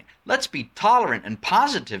 Exclamation point. Let's be tolerant and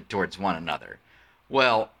positive towards one another."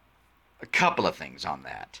 Well, a couple of things on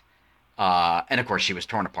that. And of course, she was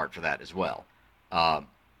torn apart for that as well.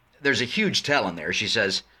 There's a huge tell in there. She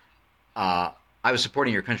says, "I was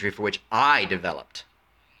supporting your country for which I developed."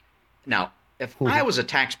 Now, if I was a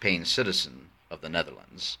tax-paying citizen of the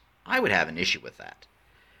Netherlands, I would have an issue with that.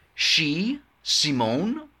 She,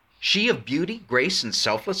 Simone, she of beauty, grace, and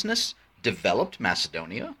selflessness, developed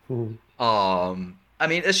Macedonia? I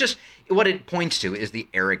mean, it's just, what it points to is the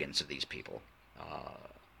arrogance of these people.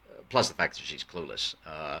 Plus the fact that she's clueless.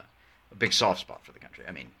 A big soft spot for the country.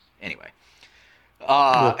 I mean, anyway.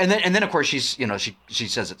 And then of course she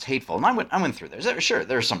says it's hateful, and I went through this. Sure,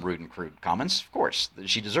 there are some rude and crude comments, of course.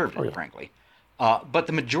 She deserved it, frankly. But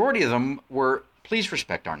the majority of them were, please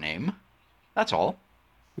respect our name. That's all.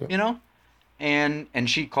 Yeah. And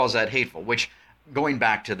she calls that hateful, which, going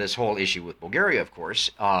back to this whole issue with Bulgaria, of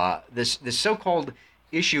course, this so-called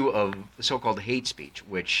issue of so-called hate speech,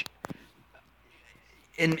 which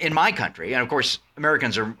in my country, and of course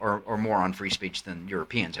Americans are more on free speech than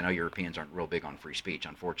Europeans. I know Europeans aren't real big on free speech,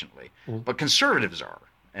 unfortunately, but conservatives are,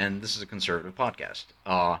 and this is a conservative podcast.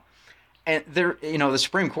 And the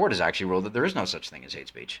Supreme Court has actually ruled that there is no such thing as hate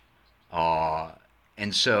speech.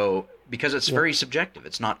 And so, because it's very subjective,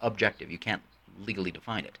 it's not objective. You can't legally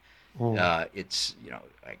define it. It's,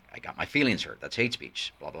 I got my feelings hurt. That's hate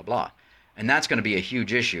speech, blah, blah, blah. And that's going to be a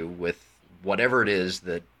huge issue with whatever it is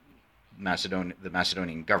that the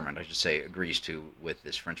Macedonian government, I should say, agrees to with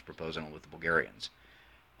this French proposal with the Bulgarians.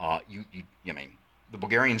 The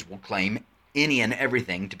Bulgarians will claim any and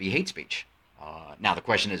everything to be hate speech. Now, the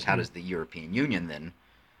question is, how does the European Union then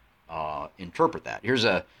interpret that?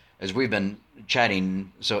 As we've been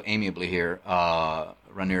chatting so amiably here,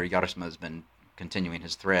 Ranir Yarisma has been continuing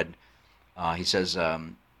his thread. He says,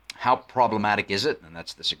 how problematic is it? And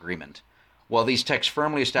that's this agreement. Well, these texts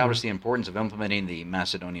firmly establish the importance of implementing the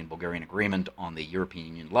Macedonian-Bulgarian agreement on the European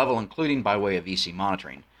Union level, including by way of EC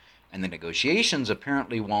monitoring. And the negotiations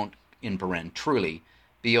apparently won't, in paren, truly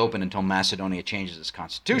be open until Macedonia changes its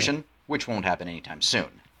constitution, which won't happen anytime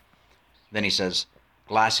soon. Then he says,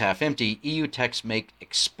 glass half empty, EU texts make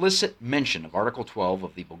explicit mention of Article 12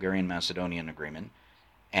 of the Bulgarian-Macedonian agreement,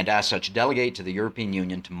 and as such delegate to the European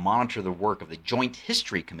Union to monitor the work of the Joint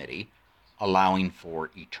History Committee, allowing for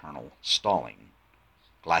eternal stalling.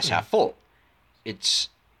 Glass half full. It's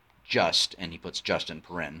just, and he puts just in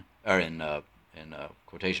paren, or in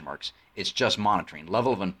quotation marks, it's just monitoring.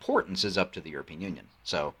 Level of importance is up to the European Union.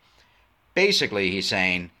 So basically he's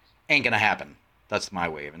saying, ain't going to happen. That's my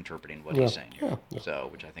way of interpreting what he's saying here. So,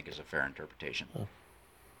 which I think is a fair interpretation.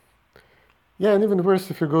 Yeah, and even worse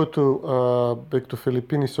if you go to back to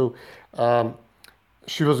Filippini. So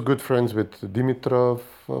she was good friends with Dimitrov,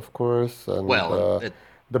 of course, and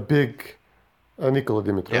the big Nikola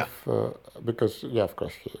Dimitrov, because of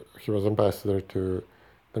course he was ambassador to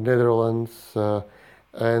the Netherlands,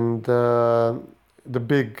 and the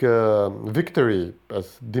big victory,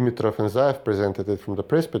 as Dimitrov and Zaev presented it from the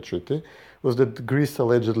Prespa Treaty, was that Greece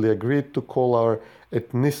allegedly agreed to call our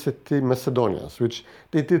ethnicity Macedonians, which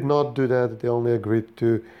they did not do that. They only agreed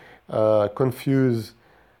to confuse,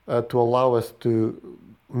 to allow us to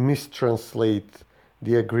mistranslate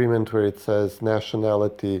the agreement where it says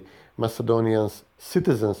nationality Macedonians,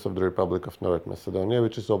 citizens of the Republic of North Macedonia,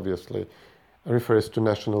 which is obviously refers to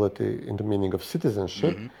nationality in the meaning of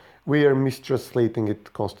citizenship. Mm-hmm. We are mistranslating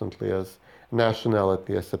it constantly as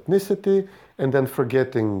nationality, as ethnicity, and then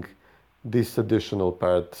forgetting this additional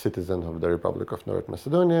part, citizen of the Republic of North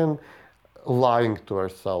Macedonia, and lying to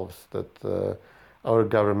ourselves that our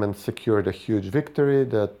government secured a huge victory,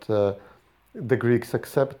 that the Greeks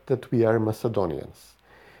accept that we are Macedonians.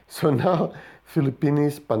 So now Filippini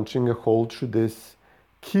is punching a hole through this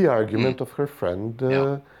key argument of her friend,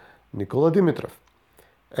 Nikola Dimitrov.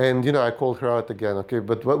 And, I called her out again, okay,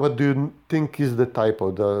 but what do you think is the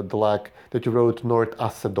typo, the lack that you wrote North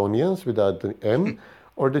Macedonians without the M,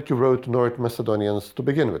 or that you wrote North Macedonians to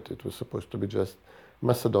begin with? It was supposed to be just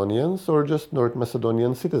Macedonians or just North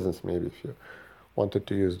Macedonian citizens, maybe, if you wanted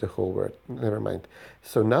to use the whole word. Never mind.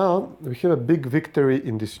 So now we have a big victory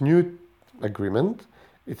in this new agreement.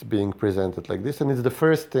 It's being presented like this, and it's the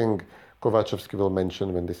first thing Kovacevsky will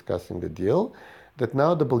mention when discussing the deal, that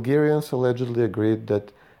now the Bulgarians allegedly agreed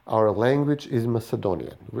that our language is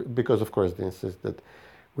Macedonian, because of course they insist that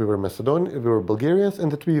we were Bulgarians,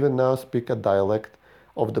 and that we even now speak a dialect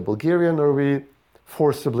of the Bulgarian, or we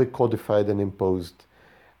forcibly codified and imposed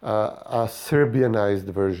a Serbianized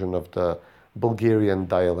version of the Bulgarian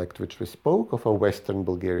dialect which we spoke, of a Western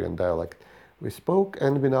Bulgarian dialect we spoke,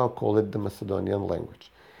 and we now call it the Macedonian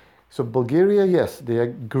language. So Bulgaria, yes, they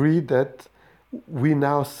agree that we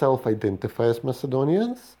now self-identify as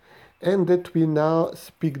Macedonians, and that we now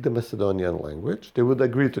speak the Macedonian language. They would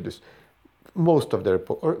agree to this. Most of their,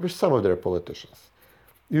 or some of their politicians,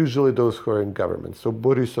 usually those who are in government. So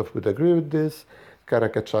Borisov would agree with this,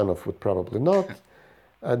 Karakachanov would probably not,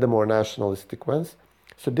 the more nationalistic ones.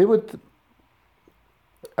 So they would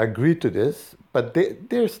agree to this, but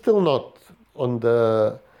they're still not on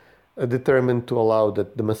the determined to allow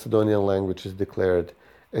that the Macedonian language is declared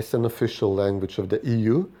as an official language of the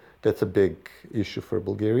EU. That's a big issue for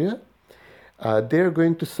Bulgaria. They're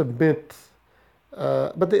going to submit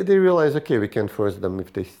But they realize, okay, we can't force them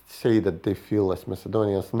if they say that they feel as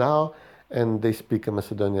Macedonians now and they speak a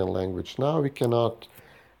Macedonian language now. We cannot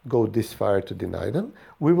go this far to deny them.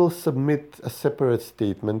 We will submit a separate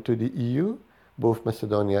statement to the EU, both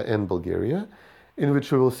Macedonia and Bulgaria, in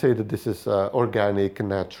which we will say that this is organic,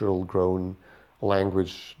 natural grown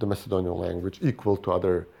language, the Macedonian language, equal to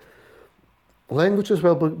other languages.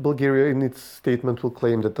 Well, Bulgaria in its statement will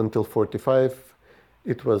claim that until 45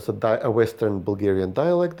 it was a Western Bulgarian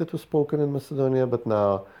dialect that was spoken in Macedonia, but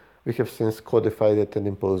now we have since codified it and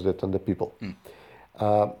imposed it on the people.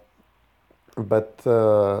 But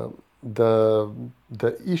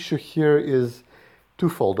the issue here is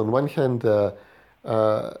twofold. On one hand,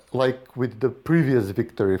 like with the previous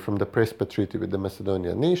victory from the Prespa Treaty with the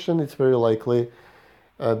Macedonian nation, it's very likely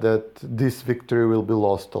that this victory will be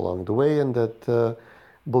lost along the way, and that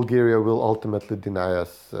Bulgaria will ultimately deny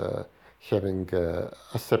us having a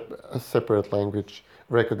separate language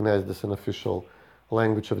recognized as an official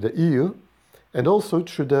language of the EU, and also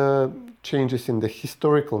through the changes in the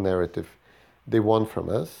historical narrative they want from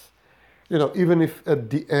us. You know, even if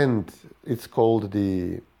at the end it's called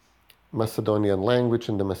the Macedonian language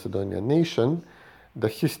and the Macedonian nation, the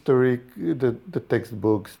history, the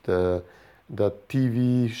textbooks, the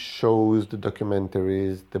TV shows, the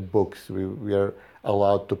documentaries, the books we are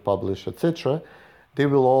allowed to publish, etc., they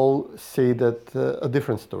will all say that a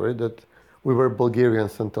different story, that we were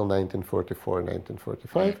Bulgarians until 1944,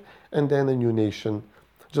 1945, and then a new nation,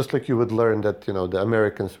 just like you would learn that, you know, the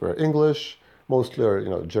Americans were English, mostly, or, you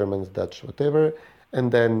know, Germans, Dutch, whatever,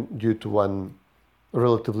 and then due to one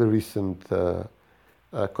relatively recent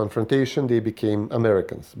confrontation, they became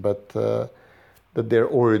Americans, but that their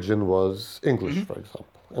origin was English, for example,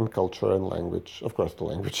 and culture and language. Of course, the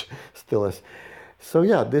language still is. So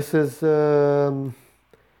yeah, this is, we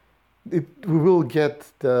will get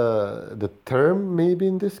the term maybe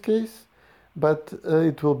in this case, but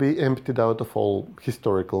it will be emptied out of all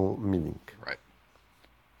historical meaning. Right.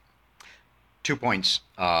 2 points,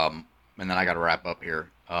 and then I got to wrap up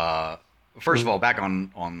here. First of all, back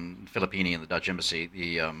on Filippini and the Dutch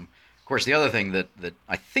embassy, of course, the other thing that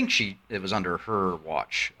I think it was under her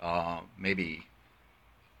watch, maybe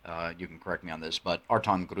you can correct me on this, but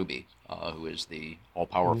Artan Grubi, who is the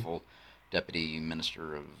all-powerful deputy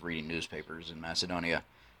minister of reading newspapers in Macedonia,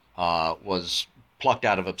 was plucked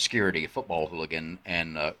out of obscurity, a football hooligan,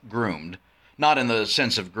 and groomed. Not in the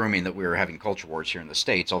sense of grooming that we were having culture wars here in the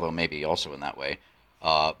States, although maybe also in that way,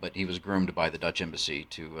 but he was groomed by the Dutch embassy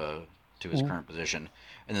to his current position.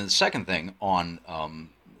 And then the second thing on,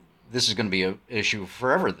 this is going to be an issue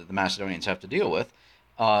forever that the Macedonians have to deal with.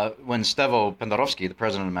 When Stevo Pendarovski, the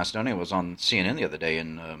president of Macedonia, was on CNN the other day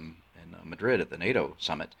in Madrid at the NATO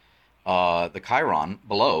summit, the chyron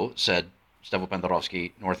below said Stevo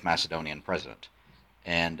Pendarovski, North Macedonian president.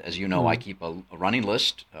 And as you know, I keep a running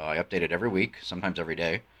list, I update it every week, sometimes every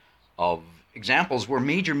day, of examples where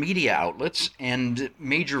major media outlets and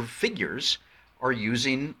major figures are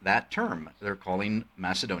using that term. They're calling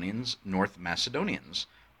Macedonians North Macedonians,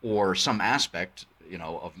 or some aspect, you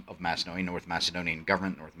know, of Macedonia, North Macedonian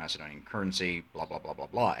government, North Macedonian currency, blah, blah, blah, blah,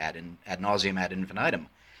 blah, ad nauseum, ad infinitum.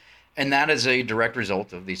 And that is a direct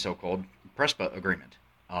result of the so-called Prespa agreement.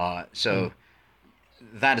 So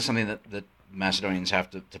that is something that Macedonians have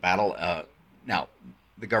to battle. Now,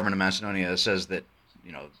 the government of Macedonia says that,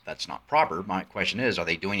 you know, that's not proper. My question is, are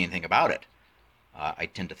they doing anything about it? I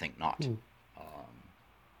tend to think not.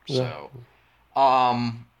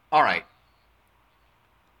 All right.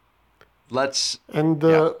 Let's... And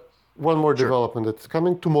one more development that's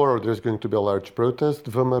coming. Tomorrow there's going to be a large protest.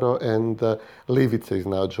 VMRO and Levica is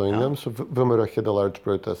now joining them. So VMRO had a large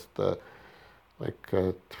protest 2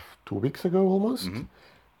 weeks ago almost.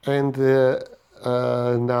 And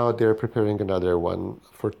now they're preparing another one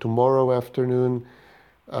for tomorrow afternoon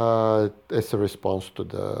as a response to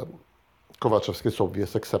the Kovacevski's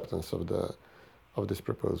obvious acceptance of this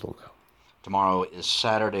proposal now. Tomorrow is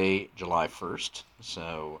Saturday, July 1st,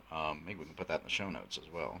 so maybe we can put that in the show notes as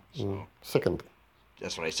well. So, 2nd.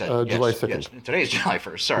 That's what I said. July 2nd. Yes. Today is July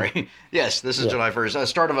 1st, sorry. Yes, this is July 1st.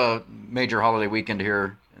 Start of a major holiday weekend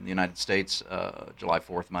here in the United States. July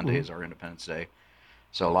 4th, Monday is our Independence Day.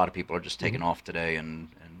 So a lot of people are just taking off today and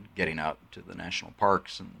getting out to the national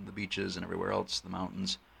parks and the beaches and everywhere else, the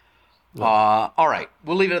mountains. All right,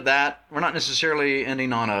 we'll leave it at that. We're not necessarily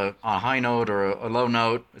ending on a high note or a low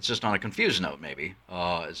note. It's just on a confused note, maybe,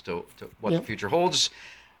 as to what the future holds.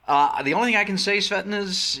 The only thing I can say, Svetlana,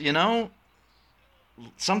 is, you know,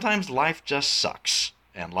 sometimes life just sucks,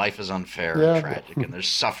 and life is unfair and tragic, and there's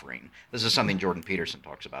suffering. This is something Jordan Peterson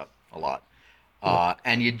talks about a lot.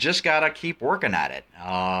 And you just got to keep working at it.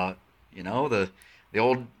 You know, the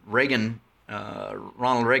old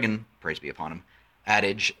Ronald Reagan, praise be upon him,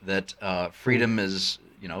 adage that freedom is,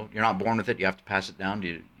 you know, you're not born with it. You have to pass it down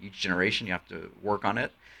to each generation. You have to work on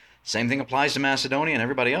it. Same thing applies to Macedonia and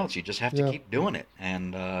everybody else. You just have to keep doing it,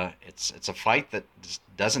 and it's a fight that just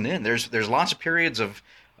doesn't end. There's lots of periods of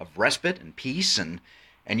respite and peace, and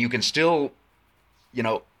you can still, you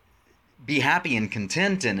know, be happy and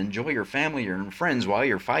content and enjoy your family and friends while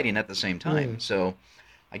you're fighting at the same time. So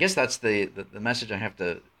I guess that's the message I have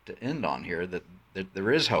to end on here, that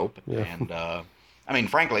there is hope. And I mean,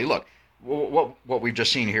 frankly, look, what we've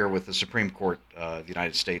just seen here with the Supreme Court of the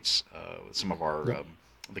United States, with some of our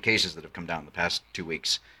the cases that have come down the past 2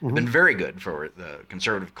 weeks, have been very good for the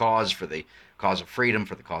conservative cause, for the cause of freedom,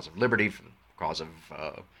 for the cause of liberty, for the cause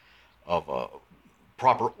of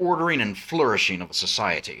proper ordering and flourishing of a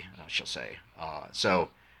society, I shall say. So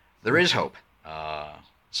there is hope.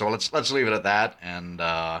 So let's leave it at that, and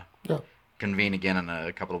convene again in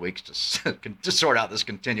a couple of weeks to sort out this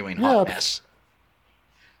continuing hot mess.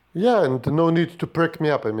 Yeah, and no need to perk me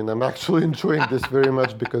up. I mean, I'm actually enjoying this very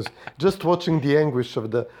much, because just watching the anguish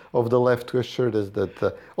of the left who assured us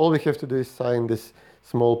that all we have to do is sign this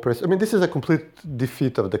small press. I mean, this is a complete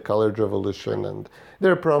defeat of the colored revolution, and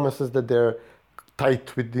there are promises that they're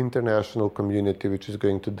tight with the international community, which is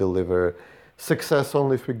going to deliver success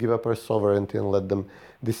only if we give up our sovereignty and let them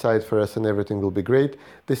decide for us, and everything will be great.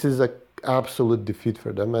 This is an absolute defeat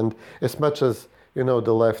for them, and as much as, you know,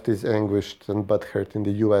 the left is anguished and butthurt in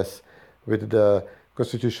the U.S. with the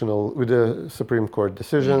Supreme Court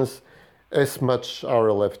decisions, as much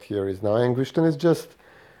our left here is now anguished, and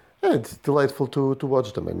it's delightful to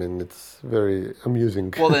watch them. I mean, it's very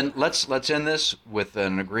amusing. Well, then let's end this with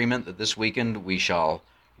an agreement that this weekend we shall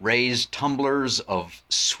raise tumblers of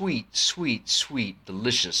sweet, sweet, sweet,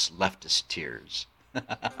 delicious leftist tears.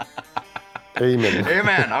 Amen.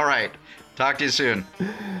 Amen. All right. Talk to you soon.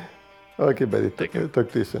 Okay, buddy.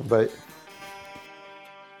 Talk to you soon. Bye.